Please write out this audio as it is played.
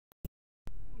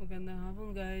Magandang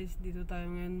hapon guys, dito tayo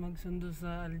ngayon magsundo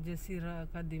sa Al Jazeera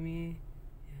Academy.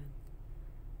 Yan.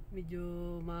 Medyo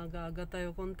maaga-aga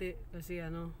tayo konti kasi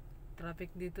traffic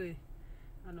dito eh.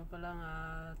 Pa lang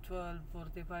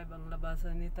 12:45, ang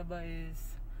labasan ni Taba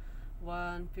is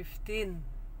 1:15.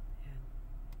 Yan.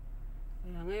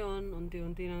 Kaya ngayon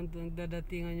unti-unti nang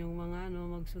nagdadatingan yung mga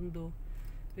magsundo.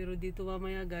 Pero dito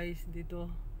mamaya guys, dito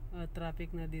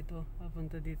traffic na dito,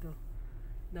 papunta dito.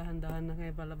 Dahan-dahan na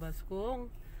kayo palabas kung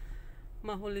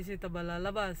mahuli si Taba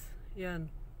lalabas. Yan,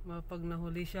 pag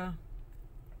nahuli siya,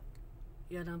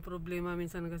 yan ang problema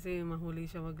minsan kasi mahuli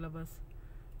siya maglabas.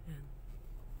 Yan.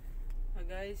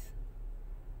 Guys,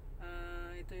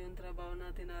 ito yung trabaho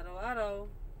natin araw-araw,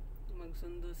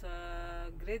 magsundo sa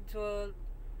grade 12.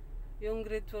 Yung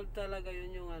grade 12 talaga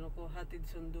yun yung hatid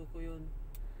sundo ko yun.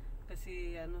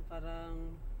 Kasi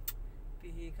parang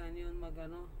pihikan yun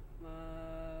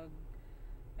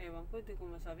ewan ko, hindi ko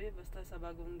masabi, basta sa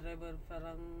bagong driver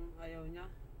parang ayaw niya.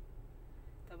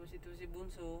 Tapos ito si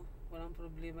Bunso, walang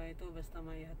problema ito, basta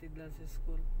maihatid lang sa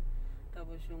school.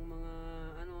 Tapos yung mga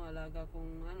alaga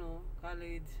kong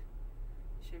college,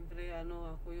 syempre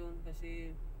ako yun,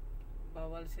 kasi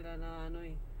bawal sila na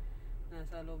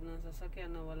nasa loob ng sasakyan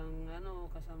na walang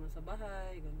kasama sa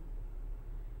bahay, ganun.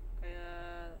 Kaya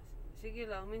sige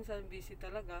lang, minsan busy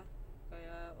talaga,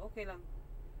 kaya okay lang,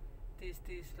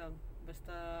 tiis-tiis lang.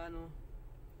 Basta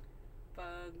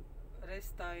pag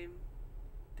rest time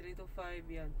 3 to 5,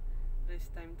 yan,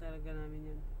 rest time talaga namin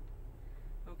yan.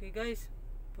 Okay guys,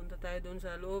 punta tayo doon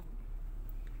sa loob.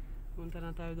 Punta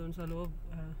na tayo doon sa loob.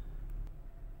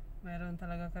 Mayroon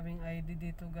talaga kaming ID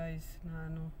dito guys na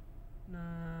na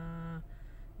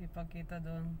ipakita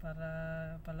doon para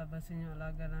palabasin yung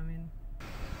alaga namin.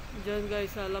 Diyan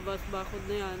guys sa labas bakod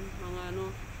na yan, mga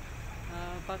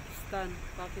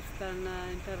Pakistan na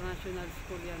international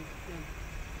school yan.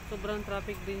 Sobrang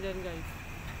traffic din dyan guys.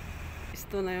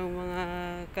 Ito na yung mga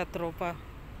katropa,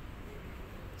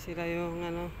 sila yung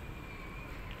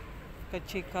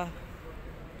kachika.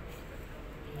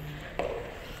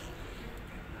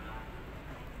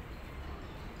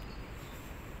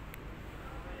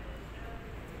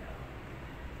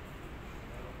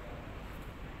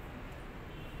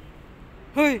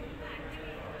 Hoy!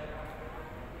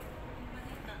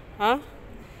 Ha?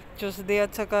 Tuesday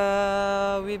at saka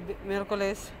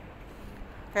Miyerkules.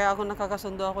 Kaya ako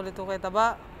nakakasundo ako dito kay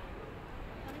Taba.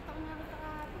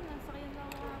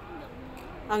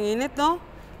 Ang init, no?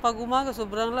 Pag umaga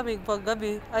sobrang lamig, pag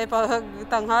gabi ay pag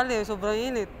tanghali sobrang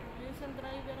init. Isang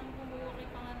driver ang kumuha kay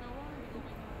Panganawa.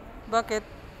 Bakit?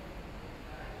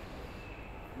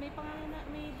 May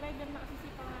driver na kasi si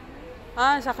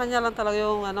Panganay. Sa kanya lang talaga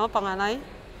yung panganay.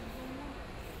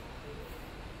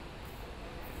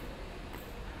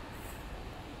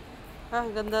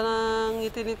 Ganda ng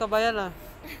ngiti ni Kabayan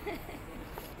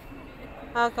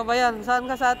Kabayan, saan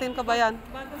ka sa atin, Kabayan?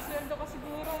 Bagong sweldo ka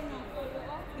siguro, no?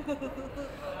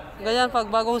 Ganyan, pag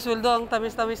bagong sweldo, ang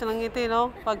tamis-tamis ng ngiti,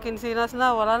 no? Pag kinsinas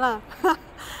na, wala na.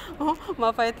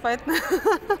 Mapait-pait na.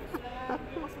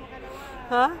 Bukas makalawa.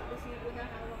 Ha? Resibo na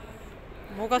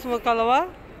hawak. Bukas magkalawa?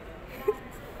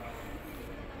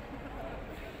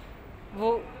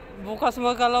 Bukas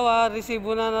magkalawa,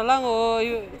 resibo na lang, o...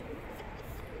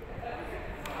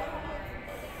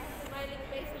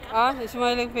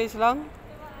 Smiling face lang.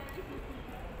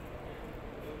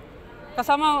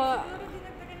 Kasama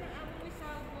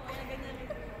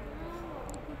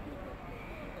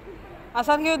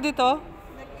Asan kayo dito?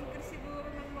 Nag-increase siguro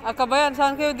ng Kabayan,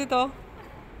 saan kayo dito?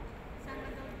 sana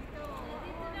daw dito.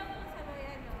 Dito lang sa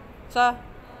bayan, no? Sa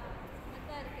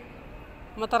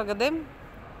Matargadem?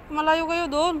 Malayo kayo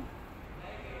doon.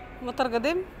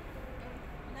 Matargadem?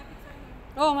 Malapit sa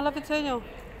amin. Oo, malapit sa inyo.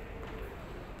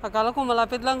 Akala ko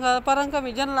malapit lang, parang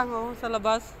kami dyan lang sa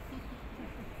labas.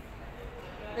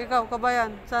 Ikaw,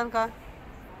 Kabayan, saan ka?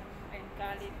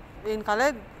 Invalid. In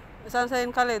Khaled? Saan sa In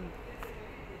Khaled?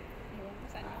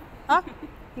 Saan yun?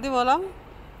 Hindi mo alam?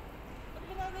 Ba't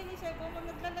ginagay ni Sebo? Pag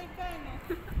nagla-live ka, no?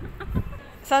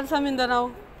 Saan sa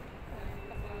Mindanao?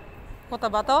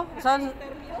 Cotabato? Saan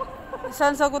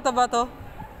sa Cotabato?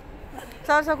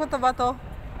 Saan sa Cotabato?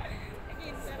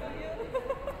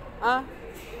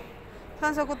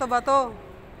 Saan sa Cotabato?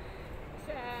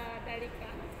 Sa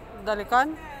Dalikan. Dalikan?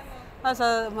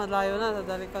 Sa malayo na, sa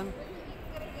Dalikan.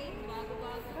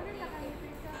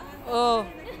 Oh,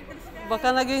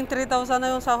 baka naging 3,000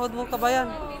 na yung sahod mo,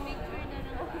 Kabayan.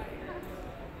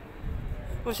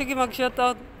 O sige,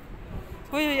 mag-shoutout.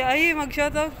 Uy,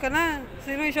 mag-shoutout ka na.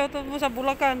 Sino yung shoutout mo sa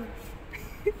Bulacan?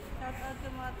 Shoutout sa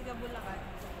mga taga Bulacan.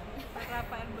 Sa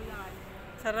Rafael Bulacan.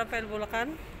 Sa Rafael Bulacan?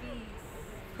 Peace.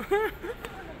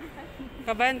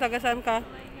 Kabayan, taga saan ka?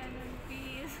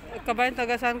 Kabayan,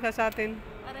 taga saan ka sa atin?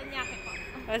 Paranaque po.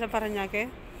 Ay, sa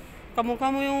Paranaque? Kamukha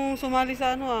mo yung sumali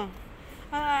sa ano ah.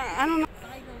 Ano na?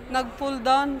 Nag-pull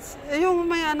dance. Eh, yung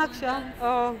may anak siya.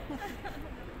 Oo.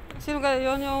 Sino ka?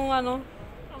 Yun yung ano?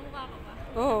 Kamukha ko ba?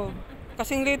 Oo.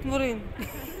 Kasing late mo rin.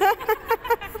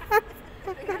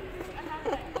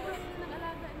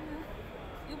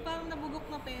 Yung parang nabugok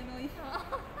na penoy.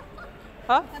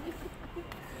 Ha?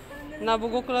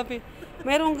 Nabugok na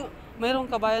Merong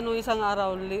kabayan nung isang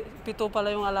araw, 7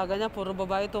 pala yung alaga niya, puro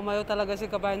babae. Tumayo talaga si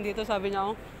kabayan dito, sabi niya,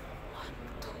 oh.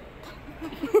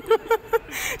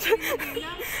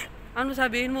 Ano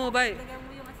sabihin mo, bay? Lagyan mo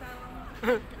yung asawa mo.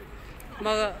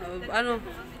 Ano?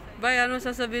 Bay, ano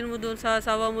sasabihin mo doon sa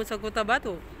asawa mo sa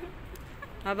Cotabato?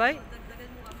 Ha, bay? Dagdagan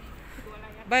mo kami. Wala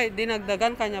yan. Bay,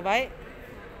 dinagdagan ka niya, bay?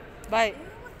 Bay?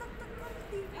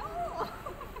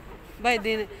 Bay,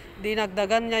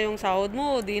 dinagdagan niya yung sahod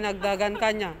mo, dinagdagan ka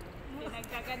niya.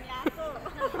 Pinagdagan niya ako.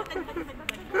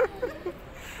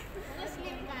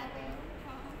 Muslim ka rin.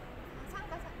 Saan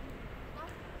ka sa...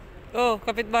 Oh,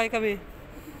 kapitbahay kami.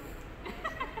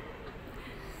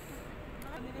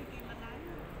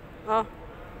 Ah,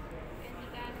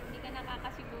 Hindi ka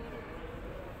nakakasiguro.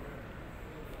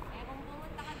 Eh, kung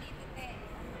pumunta ka dito, te,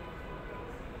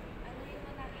 ano yung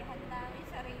ihanda yung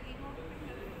sarili mo?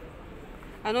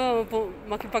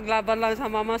 makipaglaban lang sa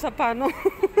mama sa pano.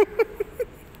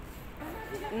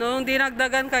 Nung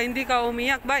dinagdagan ka, hindi ka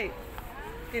umiyak, bay?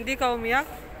 Hindi ka umiyak?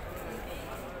 Ba't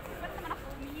naman ako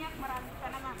umiyak? Marami ka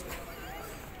naman.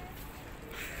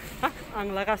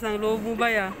 Ang lakas ng loob mo,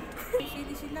 bay, ah.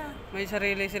 Sili sila. May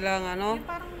sarili silang ano? Yung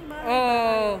parang bahay.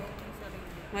 Oo. Yung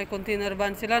sarili. May container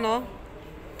van sila, no?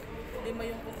 Lima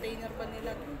yung container pa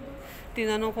nila.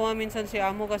 Tinanong ko nga minsan si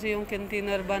amo kasi yung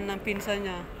container van ng pinsan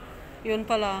niya, yun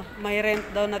pala, may rent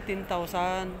daw na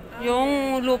 10,000.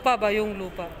 Yung lupa ba? Yung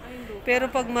lupa.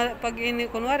 Pero pag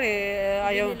kunwari,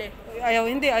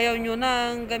 ayaw nyo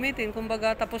nang gamitin.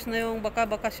 Kumbaga, tapos na yung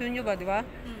bakasyon nyo ba, di ba?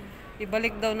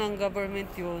 Ibalik daw ng government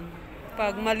yun.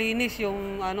 Pag malinis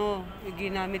yung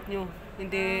ginamit nyo.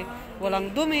 Hindi,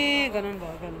 walang dumi, ganun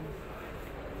ba?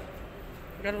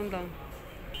 Ganun lang.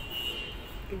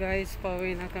 Guys,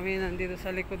 pauwi na kami. Nandito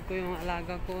sa likod ko yung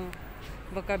alaga ko.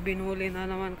 Baka binuli na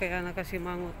naman kaya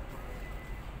nakasimangot.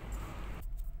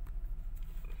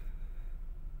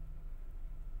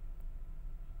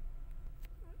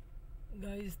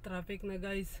 Guys, traffic na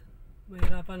guys.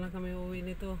 Mahirapan lang kami uwi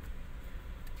nito.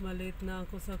 Maliit na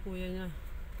ako sa kuya niya.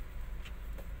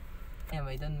 Yeah,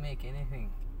 I don't make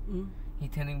anything. Hmm?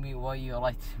 He telling me why you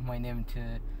write my name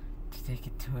to take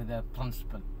it to the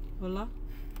principal. Wala?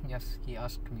 Yes, he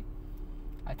asked me.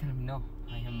 I tell him no.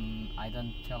 I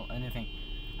don't tell anything.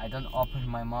 I don't open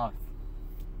my mouth.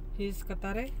 He's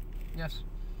Katare? Yes.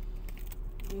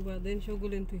 Ba, then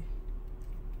shugulin to.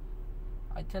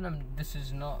 I tell him this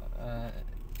is not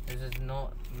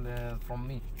from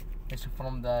me. It's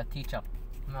from the teacher.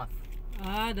 Math.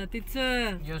 Ah, the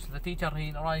teacher. Yes, the teacher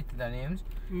he write the names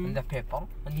in the paper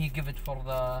and he give it for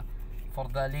the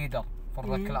leader for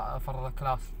the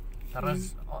class. There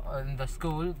is in the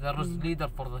school there is leader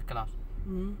for the class.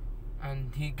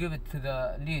 And he give it to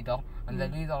the leader, and the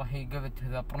leader he give it to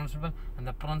the principal, and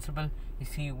the principal he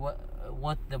see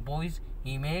what the boys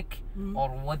he make or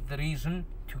what the reason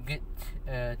to get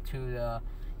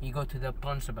he go to the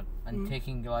principal and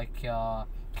taking like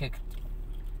kicked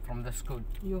from the school.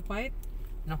 You fight?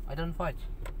 No, I don't fight.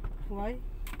 Why?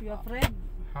 You afraid?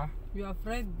 Huh? You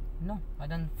afraid? No, I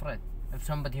don't fight. If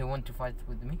somebody want to fight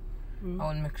with me, I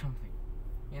will make something.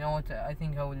 You know what? I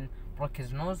think I will break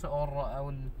his nose or I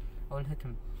will hit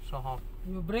him so hard.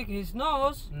 You break his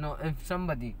nose? No, if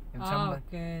somebody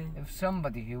Okay. if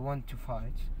somebody he want to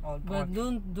fight, I'll break. But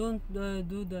don't do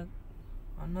that.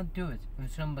 I'll not do it.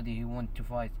 If somebody he want to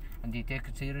fight and he take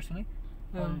it seriously,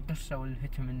 I will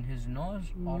hit him in his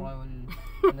nose or I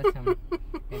will let him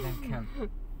hit and kill.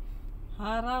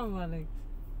 Haram, Alex.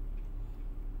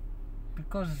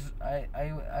 Because I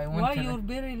want Why to you're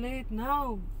very late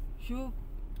now? Shoot.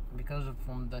 because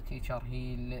from the teacher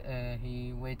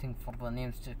he waiting for the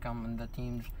names to come in the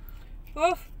teams.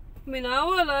 Oh,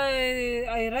 Minawal,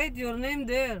 I write your name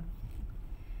there.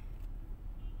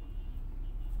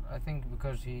 I think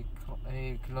because he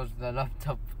closed the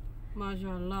laptop.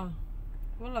 MashaAllah.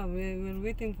 Wala, we're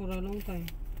waiting for a long time.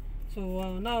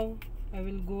 So now, I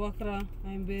will go Accra.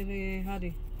 I'm very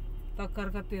hurry.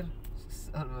 Takar Katir.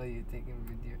 Are you taking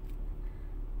video?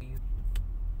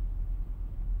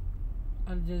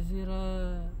 Al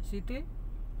Jazeera City?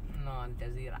 No, Al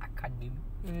Jazeera Academy.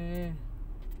 Eh,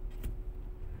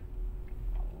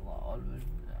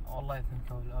 Allah, I think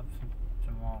I will absent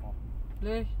tomorrow.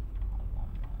 ليش?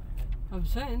 Allah,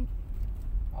 Absent?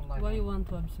 والله Why you want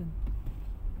to absent?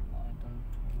 I don't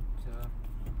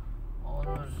want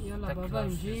always يلا the بابا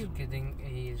class is نجيب.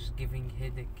 he's giving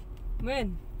headache.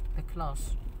 When? The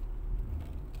class.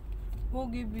 Who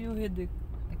give you headache?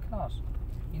 The class.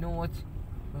 You know what?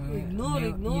 Ignore.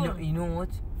 You know what?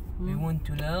 We Hmm. want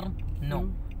to learn. No.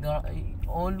 Hmm. They're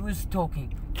always talking.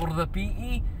 For the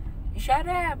PE, shut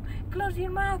up! Close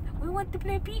your mouth! We want to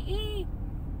play PE!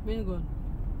 مين يقول؟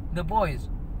 The boys,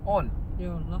 all. يا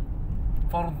والله.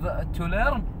 For to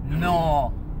learn?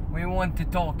 No! We want to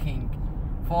talking.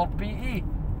 For PE,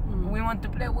 Hmm. we want to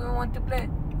play, we want to play.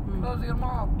 Close your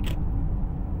mouth.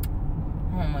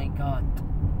 Oh my god.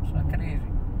 So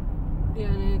crazy.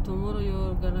 يعني tomorrow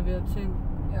you're gonna be absent.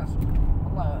 Yes.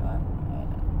 والله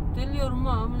Tell your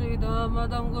mom إذا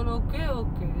مادام قول أوكي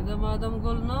أوكي إذا مادام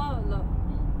قول no لا.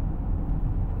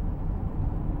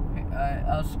 I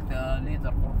asked the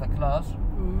leader for the class.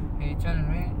 He told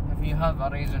me if you have a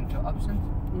reason to absent,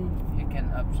 you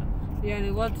can absent.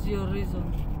 يعني what's your reason?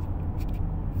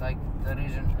 Like the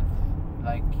reason,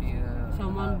 like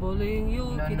Someone bullying you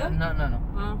no, كده؟ no.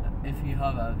 Ah. If you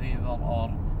have a fever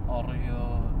or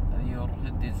your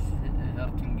head is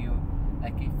hurting you,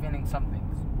 like you feeling something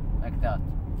like that.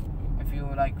 If you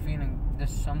like feeling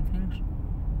this some things,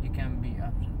 you can be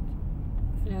absent.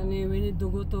 يعني we need to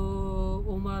go to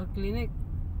Omar clinic.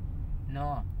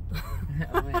 No.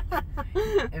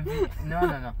 If you,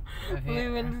 no. If We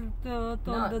you, will tell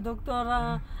No. the doctor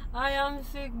I am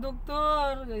sick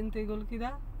doctor. أنت يقول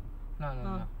كده؟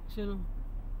 no. شنو؟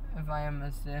 If I am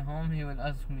at home, he will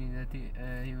ask me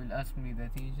the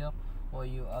teacher, why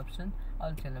you absent?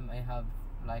 I'll tell him I have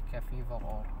like a fever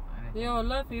or anything. يا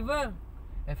والله fever.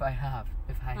 If I have,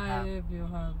 If you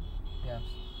have. yes.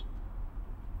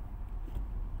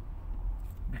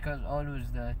 Because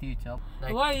always the teacher.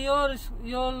 Like, Why your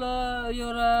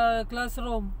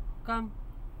classroom? Come.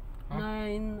 Huh?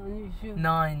 9 issue.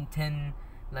 9, 10,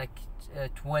 like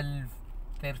 12,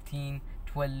 13,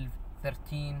 12,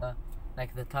 13.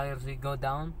 Like the tires they go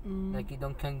down, like you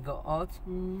can go out.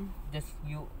 Just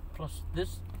you press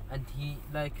this, and he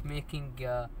like making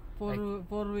four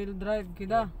wheel drive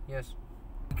كده. yes,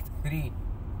 three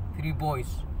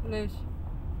boys ليش؟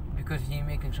 because he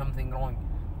making something wrong.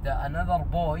 The another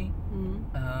boy,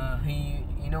 he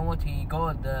you know what he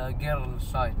go the girl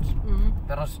side.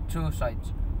 There is two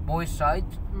sides, boy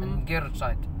side and girl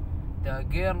side. The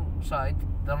girl side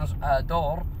there is a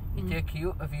door. He take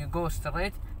you if you go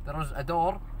straight. There is a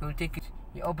door. He will take it.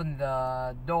 You open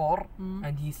the door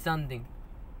and he's standing.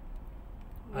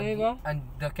 And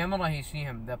the camera he see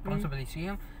him. The principal he see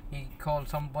him. He call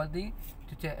somebody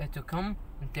to come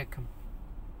and take him.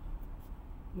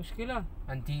 مشكلة.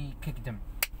 And he kicked him.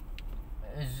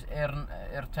 Is air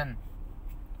 10.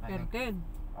 I Air think. 10.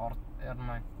 Or air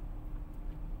 9.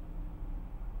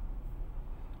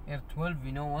 Air 12.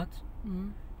 You know what?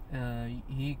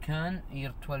 He can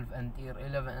year 12 and year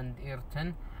 11 and year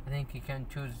 10. I think he can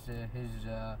choose his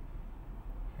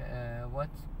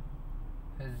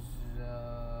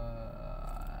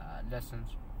lessons.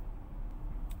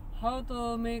 How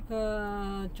to make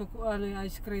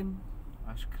ice cream?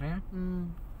 Ice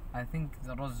cream. I think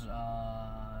there was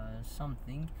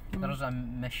something. There was a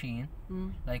machine.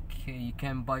 Like you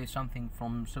can buy something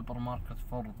from supermarket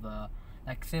for the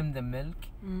like same the milk.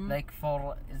 Like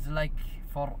for it's like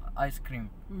for ice cream.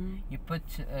 You put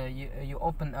you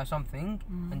open something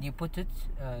and you put it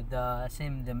the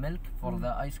same the milk for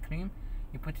the ice cream.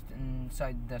 You put it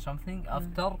inside the something.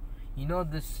 After you know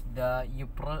this the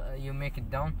you make it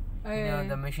down. You know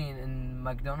the machine in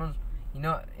McDonald's. You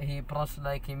know he press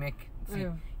like he make. See,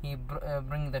 he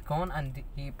bring the cone and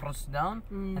he press down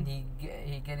and he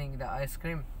getting the ice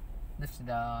cream. This is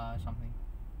the something.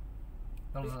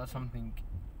 There's something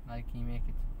like he make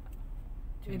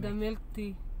it. The milk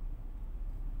tea.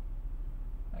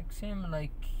 Like same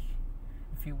like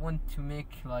if you want to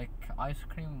make like ice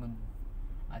cream with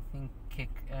I think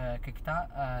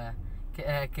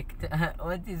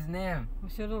what is name?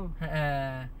 وشنو؟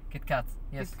 Kit Kat.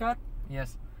 Yes. Kit Kat?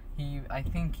 Yes. I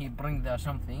think he bring the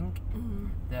something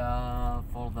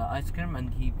for the ice cream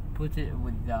and he put it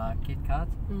with the Kit Kat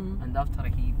and after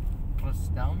he press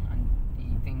down and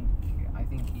I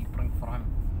think he bring for him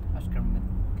ice cream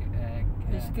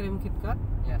with ice cream Kit Kat?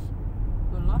 Yes.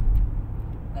 والله؟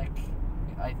 Like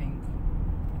I think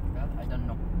that I don't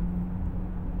know.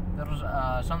 There's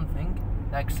something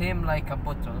like same like a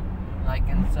bottle like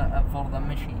for the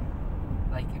machine.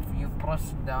 Like if you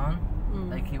press down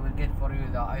like he will get for you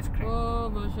the ice cream. Oh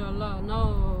ما شاء الله. Now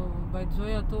by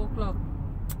شوية 2 o'clock.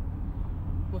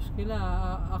 مشكلة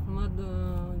أحمد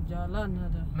جعلان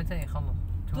هذا. متى يخلص؟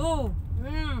 2.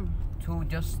 2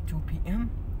 just 2 p.m.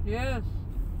 Yes.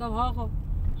 Daw ako.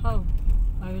 How?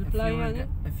 I will fly yan eh.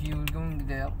 If you were going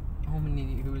there, how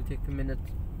many? It will take a minute.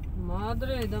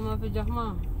 Madre, dama pa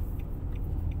jakma.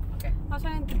 Okay.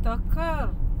 Asan yung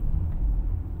titakar?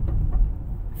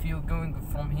 If you're going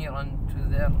from here and to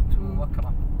there to Wakra,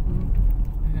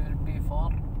 it will be far.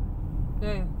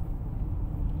 Yeah.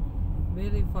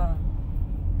 Very far.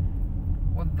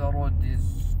 What the road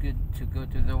is good to go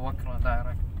to the Wakra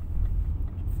direct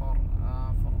for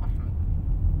Ahmed?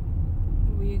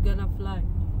 We gonna fly.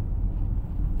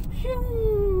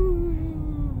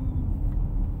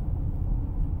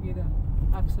 Gila,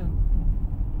 accent.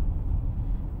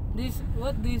 This,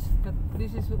 what this?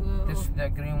 This is, This the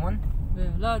green one.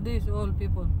 yeah, this all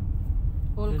people.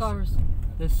 All This- cars.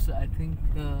 This I think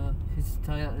his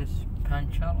tire is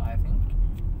puncture. I think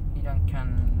he don't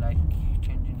can like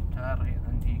changing tire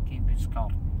and he keep his car.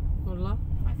 Wala.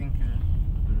 I think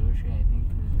Belushi. I think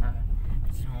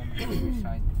his home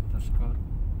beside the school.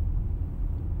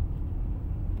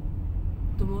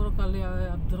 Tomorrow kali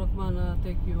Abdurrahman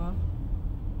take you ah.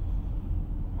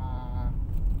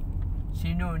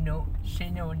 Sino no.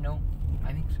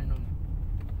 I think Sino no.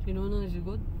 Sinuna is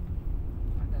good.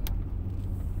 I don't know.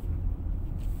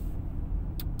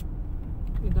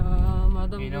 Ida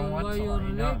madam You know what? why you're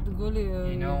You know- late goli.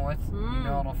 You know what? You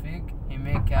know Rafiq? He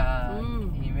make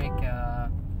a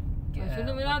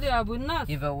Sino minadi Abu Nas?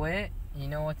 giveaway. You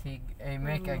know what? He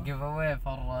make a giveaway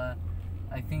for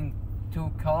I think 2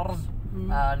 cars.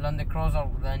 Land Cruiser,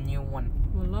 the new one,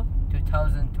 Wala.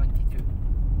 2022.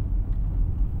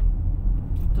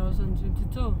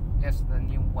 2022. Yes, the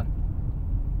new one.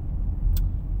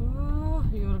 Oh,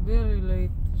 you're very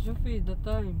late. Shafi, the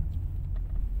time.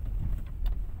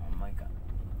 Oh my god.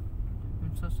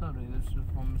 I'm so sorry. This is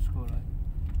from school.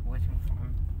 I'm waiting for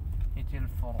him. He tell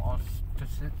for us to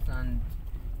sit and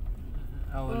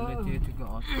I will let you to go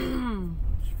out.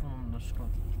 It's from the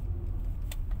school.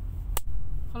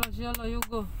 Khalas, yalla, you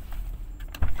go.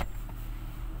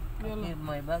 Yalla. Need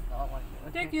my bag. Alright.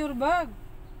 Okay. Take your bag.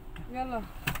 Yalla.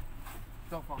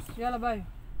 Go fast. Yalla, bye.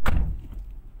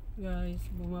 Guys,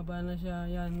 bumaba na siya.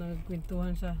 Yan,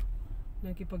 nagkwentuhan siya.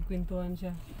 Nakipagkwentuhan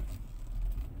siya.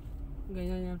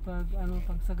 Ganyan yan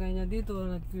pagsagay niya dito,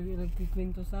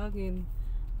 nagkikwento sa akin.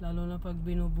 Lalo na pag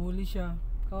binubuli siya,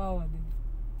 kawawa din.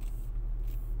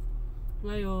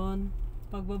 Ngayon,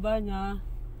 pagbaba niya,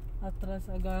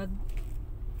 atras agad.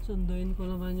 Sunduin ko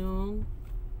naman yung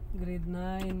grade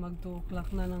 9, mag 2 o'clock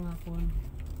na ng hapon.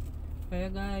 Kaya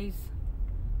guys,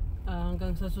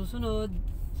 hanggang sa susunod,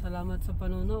 salamat sa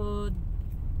panonood.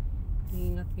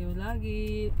 Ingat kayo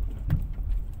lagi.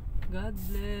 God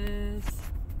bless.